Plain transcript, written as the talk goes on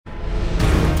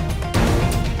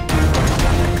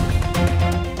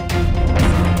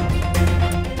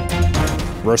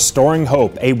Restoring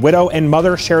hope. A widow and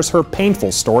mother shares her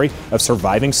painful story of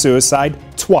surviving suicide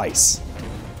twice.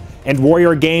 And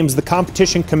Warrior Games, the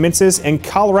competition commences in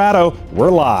Colorado.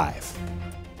 We're live.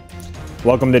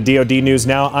 Welcome to DoD News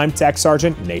Now. I'm Tech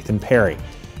Sergeant Nathan Perry.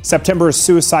 September is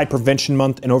Suicide Prevention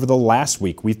Month, and over the last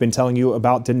week, we've been telling you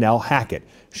about Donnell Hackett.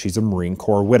 She's a Marine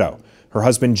Corps widow. Her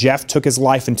husband Jeff took his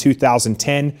life in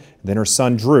 2010, then her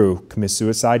son Drew committed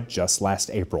suicide just last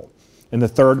April. In the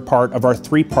third part of our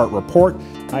three-part report,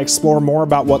 I explore more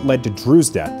about what led to Drew's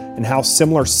death and how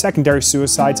similar secondary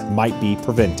suicides might be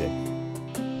prevented.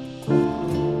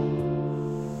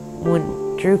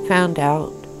 When Drew found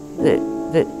out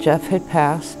that Jeff had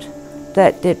passed,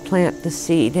 that did plant the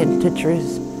seed into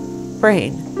Drew's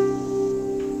brain.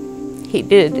 He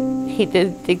did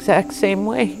it the exact same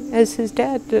way as his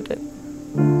dad did it.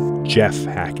 Jeff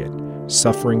Hackett,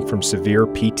 suffering from severe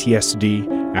PTSD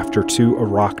after 2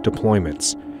 Iraq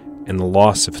deployments and the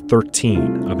loss of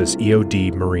 13 of his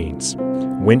EOD Marines,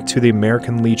 went to the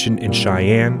American Legion in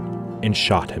Cheyenne and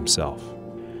shot himself.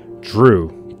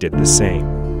 Drew did the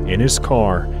same in his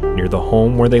car near the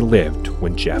home where they lived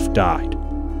when Jeff died.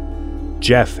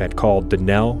 Jeff had called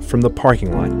Donnell from the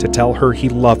parking lot to tell her he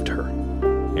loved her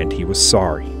and he was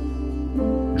sorry.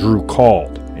 Drew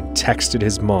called and texted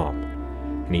his mom,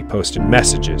 and he posted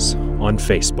messages on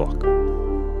Facebook.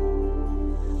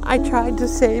 I tried to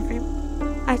save him.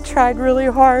 I tried really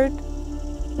hard.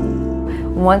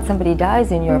 Once somebody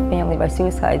dies in your family by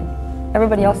suicide,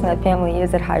 everybody else in that family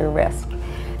is at higher risk.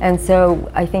 And so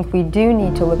I think we do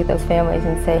need to look at those families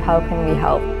and say, how can we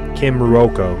help? Kim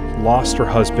Ruocco lost her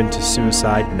husband to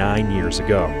suicide 9 years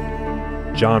ago.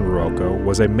 John Ruocco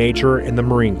was a major in the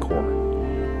Marine Corps.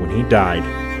 When he died,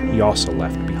 he also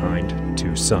left behind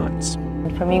 2 sons.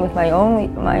 For me, with my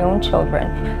own children,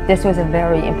 this was a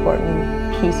very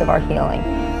important piece of our healing,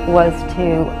 was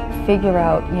to figure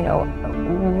out,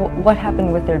 what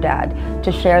happened with their dad,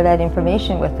 to share that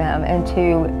information with them, and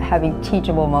to having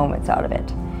teachable moments out of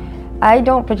it. I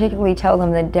don't particularly tell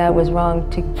them that Dad was wrong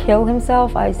to kill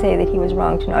himself. I say that he was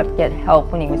wrong to not get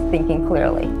help when he was thinking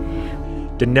clearly.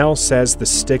 Donnell says the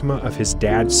stigma of his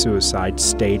dad's suicide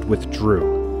stayed with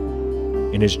Drew.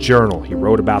 In his journal, he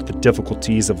wrote about the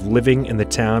difficulties of living in the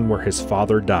town where his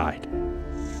father died.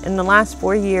 In the last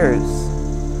 4 years,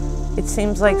 it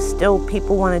seems like still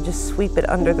people want to just sweep it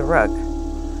under the rug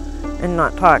and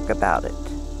not talk about it.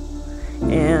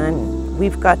 And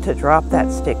we've got to drop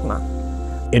that stigma.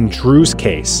 In Drew's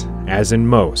case, as in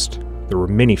most, there were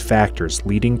many factors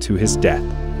leading to his death.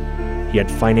 He had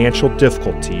financial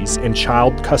difficulties and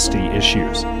child custody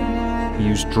issues. He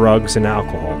used drugs and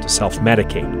alcohol to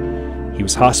self-medicate. He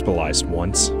was hospitalized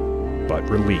once, but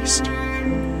released.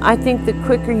 I think the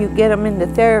quicker you get them into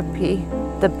therapy,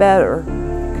 the better.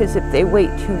 Because if they wait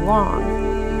too long,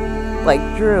 like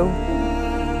Drew,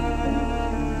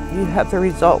 you have the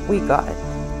result we got.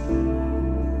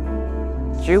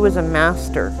 Drew was a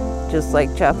master, just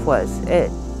like Jeff was, at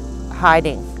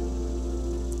hiding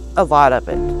a lot of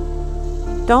it.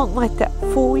 Don't let that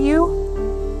fool you.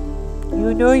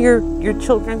 You know your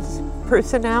children's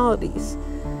personalities.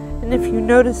 And if you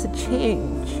notice a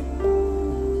change,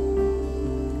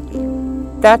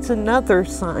 that's another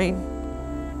sign.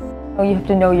 You have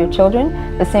to know your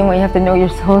children the same way you have to know your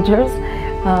soldiers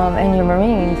and your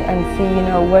Marines, and see,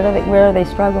 where are they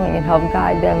struggling, and help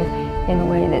guide them in a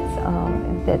way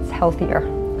that's healthier.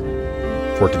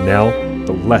 For Donnell,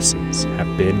 the lessons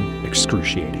have been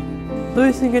excruciating.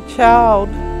 Losing a child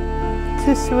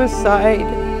to suicide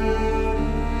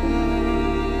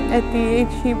at the age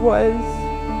he was,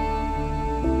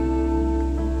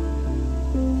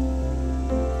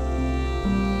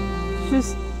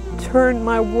 just turned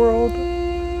my world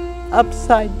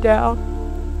upside down.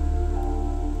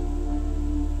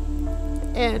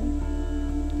 And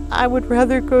I would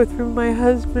rather go through my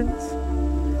husband's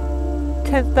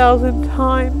 10,000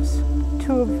 times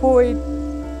to avoid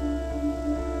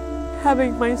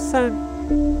having my son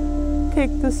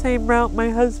take the same route my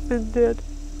husband did.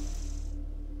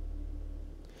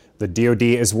 The DoD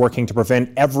is working to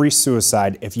prevent every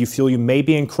suicide. If you feel you may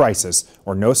be in crisis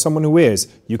or know someone who is,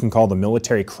 you can call the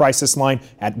Military Crisis Line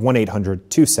at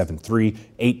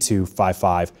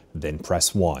 1-800-273-8255, then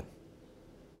press 1.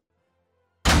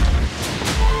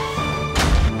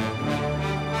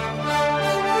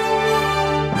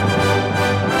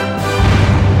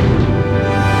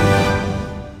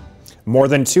 More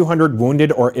than 200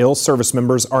 wounded or ill service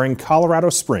members are in Colorado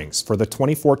Springs for the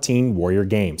 2014 Warrior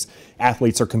Games.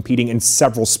 Athletes are competing in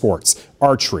several sports: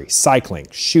 archery, cycling,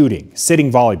 shooting, sitting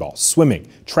volleyball, swimming,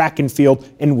 track and field,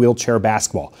 and wheelchair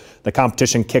basketball. The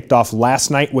competition kicked off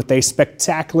last night with a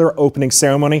spectacular opening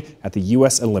ceremony at the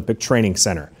U.S. Olympic Training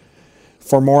Center.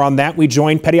 For more on that, we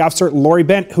join Petty Officer Lori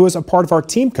Bent, who is a part of our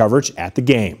team coverage at the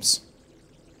Games.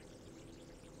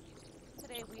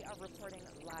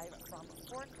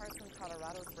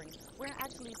 Colorado Springs. We're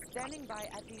actually standing by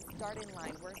at the starting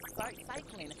line where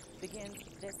cycling begins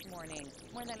this morning.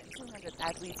 More than 200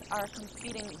 athletes are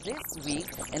competing this week,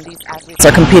 and these athletes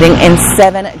are competing in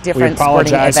 7 different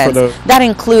sporting events. That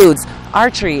includes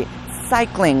archery,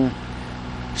 cycling,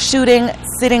 shooting,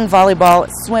 sitting volleyball,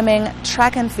 swimming,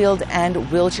 track and field,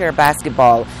 and wheelchair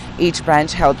basketball. Each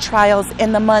branch held trials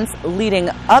in the months leading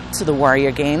up to the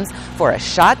Warrior Games for a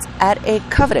shot at a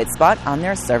coveted spot on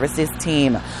their services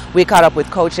team. We caught up with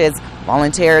coaches,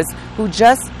 volunteers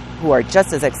who are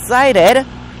just as excited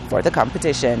for the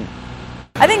competition.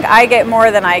 I think I get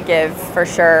more than I give, for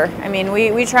sure. I mean,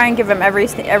 we try and give them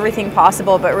everything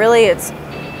possible, but really it's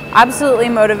absolutely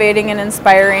motivating and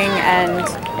inspiring, and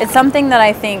it's something that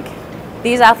I think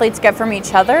these athletes get from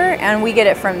each other, and we get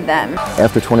it from them.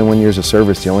 After 21 years of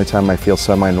service, the only time I feel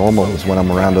semi-normal is when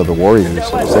I'm around other Warriors.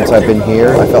 Since I've been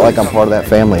here, I felt like I'm part of that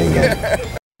family again.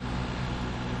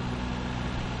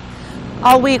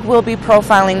 All week, we'll be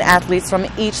profiling athletes from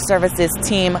each services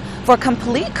team. For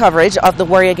complete coverage of the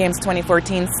Warrior Games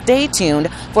 2014, stay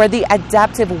tuned for the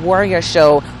Adaptive Warrior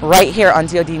Show right here on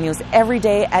DoD News every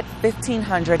day at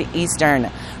 1500 Eastern.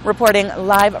 Reporting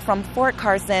live from Fort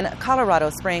Carson,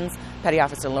 Colorado Springs, Petty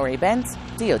Officer Lori Bent,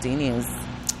 DoD News.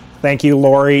 Thank you,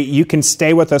 Lori. You can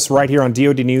stay with us right here on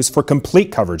DoD News for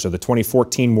complete coverage of the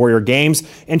 2014 Warrior Games,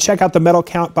 and check out the medal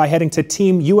count by heading to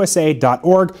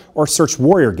teamusa.org or search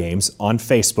Warrior Games on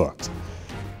Facebook.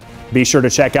 Be sure to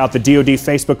check out the DoD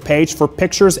Facebook page for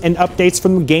pictures and updates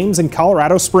from the games in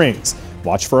Colorado Springs.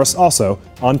 Watch for us also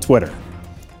on Twitter.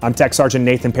 I'm Tech Sergeant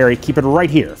Nathan Perry. Keep it right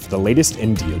here for the latest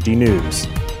in DoD News.